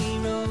Mccrary.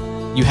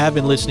 You have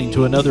been listening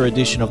to another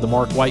edition of The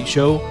Mark White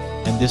Show,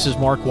 and this is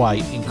Mark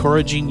White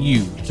encouraging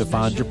you to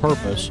find your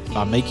purpose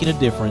by making a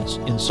difference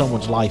in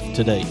someone's life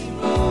today.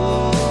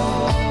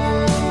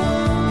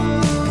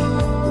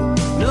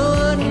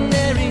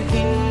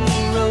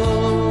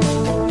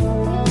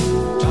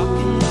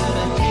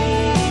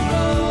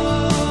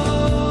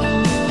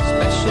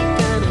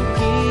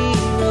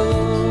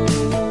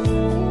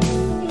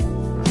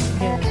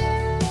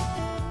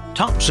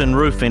 Thompson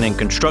Roofing and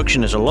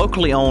Construction is a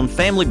locally owned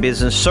family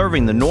business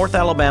serving the North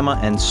Alabama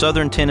and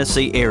Southern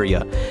Tennessee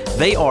area.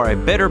 They are a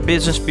Better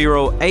Business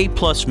Bureau A+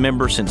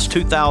 member since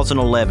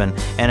 2011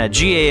 and a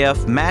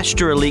GAF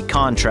Master Elite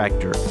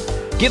Contractor.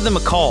 Give them a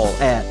call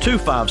at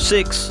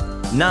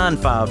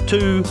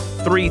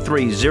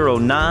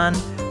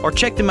 256-952-3309 or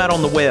check them out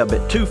on the web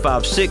at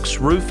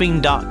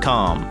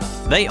 256roofing.com.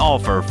 They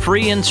offer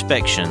free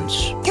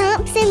inspections.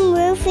 Thompson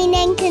Roofing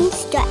and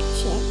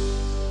Construction.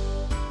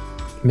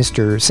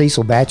 Mr.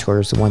 Cecil Batchelor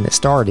is the one that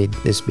started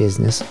this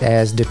business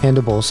as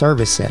Dependable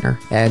Service Center.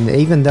 And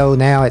even though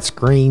now it's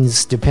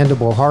Green's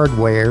Dependable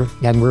Hardware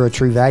and we're a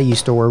True Value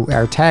store,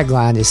 our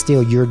tagline is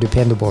still Your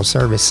Dependable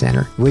Service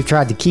Center. We've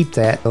tried to keep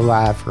that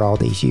alive for all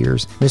these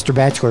years. Mr.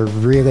 Batchelor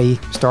really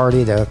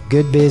started a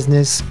good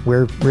business.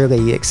 We're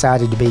really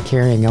excited to be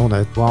carrying on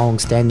a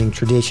long-standing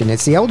tradition.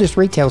 It's the oldest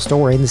retail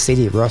store in the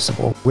city of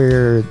Russellville.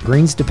 We're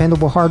Green's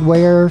Dependable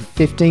Hardware,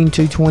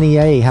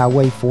 15220A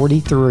Highway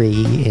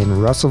 43 in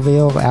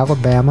Russellville, Randall,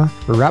 Alabama.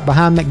 We're right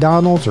behind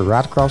McDonald's or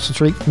right across the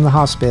street from the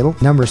hospital.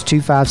 Number is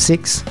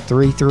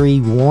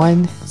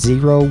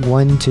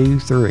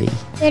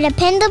 256-331-0123. Your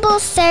dependable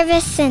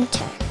service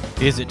center.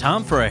 Is it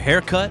time for a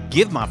haircut?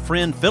 Give my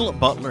friend Philip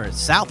Butler at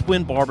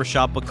Southwind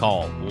Barbershop a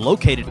call,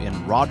 located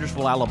in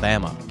Rogersville,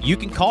 Alabama. You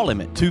can call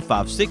him at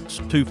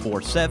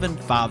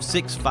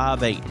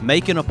 256-247-5658.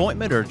 Make an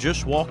appointment or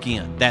just walk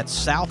in. That's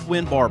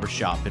Southwind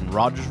Barbershop in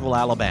Rogersville,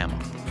 Alabama.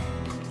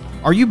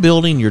 Are you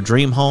building your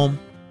dream home?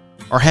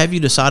 Or have you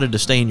decided to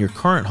stay in your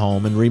current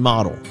home and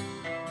remodel?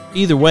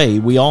 Either way,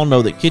 we all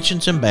know that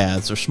kitchens and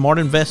baths are smart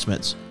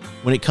investments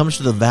when it comes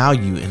to the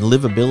value and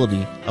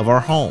livability of our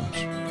homes.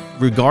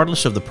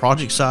 Regardless of the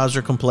project size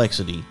or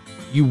complexity,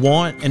 you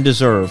want and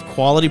deserve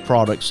quality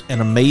products and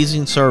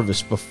amazing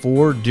service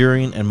before,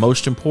 during, and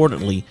most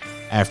importantly,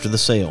 after the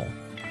sale.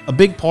 A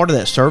big part of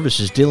that service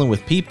is dealing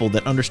with people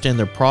that understand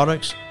their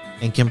products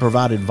and can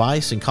provide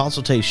advice and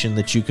consultation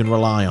that you can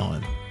rely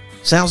on.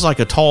 Sounds like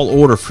a tall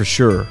order for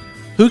sure.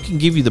 Who can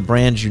give you the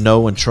brands you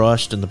know and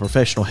trust and the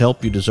professional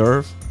help you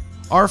deserve?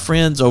 Our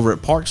friends over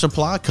at Park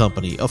Supply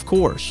Company, of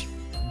course.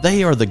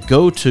 They are the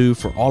go-to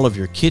for all of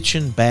your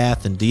kitchen,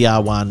 bath, and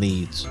DIY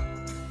needs.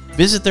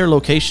 Visit their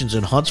locations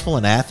in Huntsville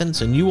and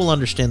Athens, and you will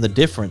understand the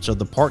difference of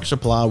the Park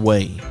Supply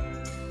way.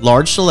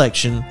 Large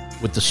selection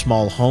with the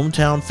small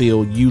hometown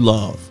feel you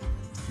love.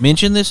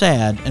 Mention this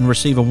ad and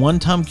receive a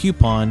one-time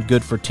coupon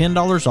good for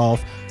 $10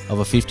 off of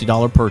a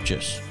 $50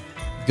 purchase.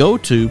 Go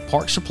to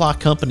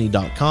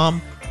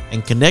parksupplycompany.com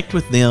and connect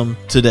with them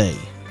today.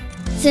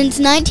 Since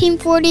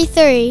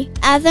 1943,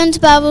 Athens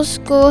Bible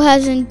School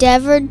has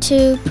endeavored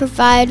to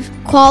provide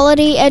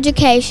quality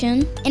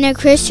education in a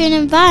Christian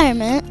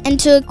environment and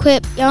to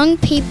equip young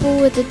people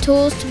with the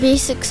tools to be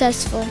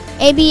successful.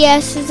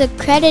 ABS is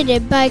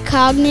accredited by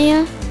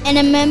Cognia and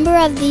a member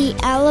of the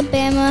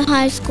Alabama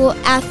High School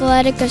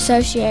Athletic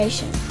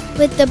Association.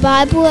 With the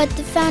Bible at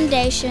the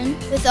foundation,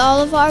 with all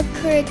of our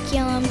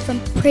curriculum from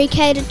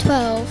pre-K to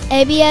 12,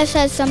 ABS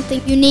has something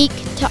unique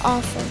to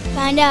offer.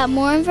 Find out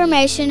more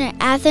information at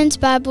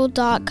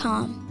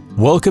athensbible.com.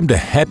 Welcome to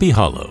Happy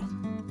Hollow.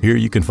 Here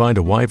you can find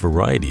a wide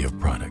variety of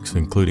products,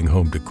 including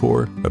home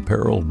decor,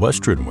 apparel,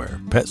 western wear,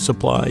 pet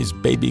supplies,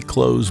 baby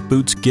clothes,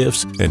 boots,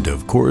 gifts, and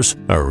of course,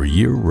 our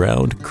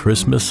year-round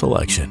Christmas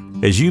selection.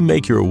 As you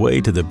make your way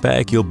to the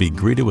back, you'll be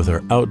greeted with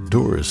our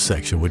outdoors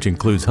section, which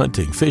includes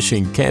hunting,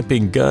 fishing,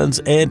 camping, guns,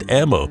 and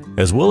ammo,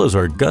 as well as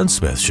our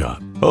gunsmith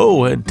shop.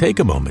 Oh, and take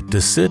a moment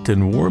to sit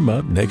and warm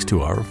up next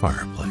to our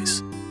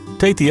fireplace.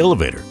 Take the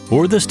elevator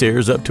or the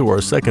stairs up to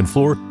our second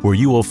floor, where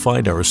you will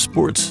find our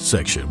sports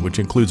section, which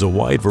includes a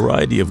wide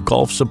variety of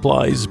golf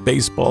supplies,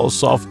 baseball,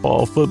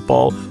 softball,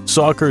 football,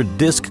 soccer,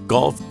 disc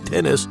golf,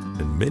 tennis,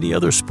 and many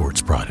other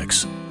sports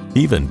products.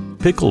 Even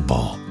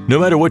pickleball. No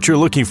matter what you're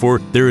looking for,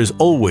 there is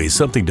always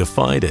something to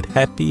find at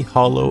Happy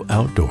Hollow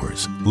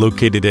Outdoors,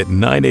 located at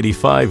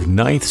 985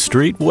 9th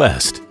Street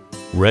West,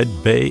 Red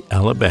Bay,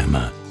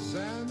 Alabama.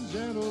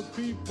 Gentle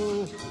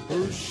people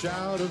who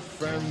shout a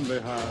friendly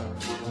hi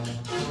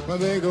when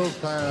they go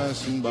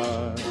passing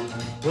by,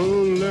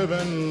 who live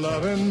and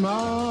love in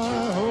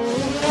my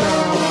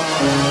hometown.